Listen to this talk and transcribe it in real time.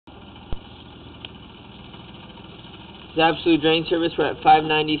It's Absolute Drain Service. We're at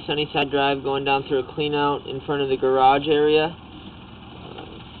 590 Sunnyside Drive, going down through a clean out in front of the garage area.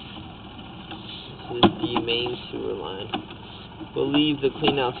 This is the main sewer line. Believe the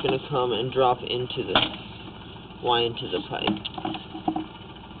clean out's going to come and drop into the pipe.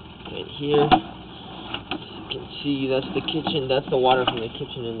 Right here, as you can see, that's the kitchen. That's the water from the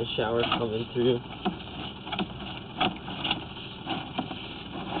kitchen and the shower coming through.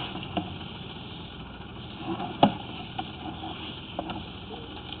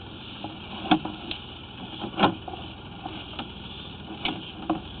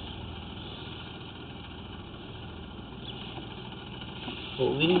 I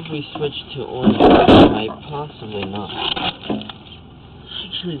believe we switched to orange pipe, possibly not.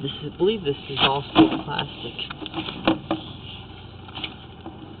 Actually, I believe this is all still plastic.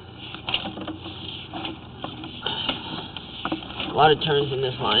 A lot of turns in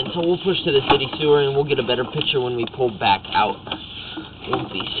this line, so we'll push to the city sewer and we'll get a better picture when we pull back out. It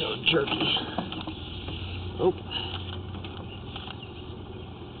won't be so jerky. Oh.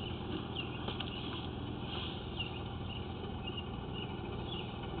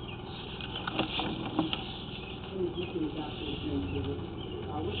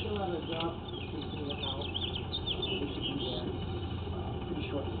 We're still on a job fixing the house. We should be there pretty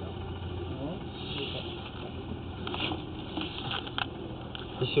shortly though.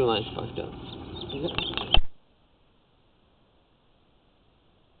 The sewer line's fucked up. Is it?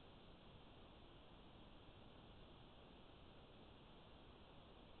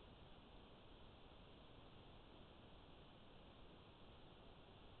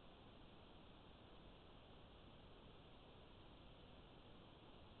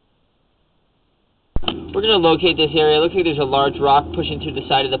 We're going to locate this area. It looks like there's a large rock pushing through the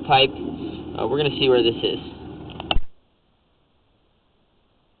side of the pipe. We're going to see where this is.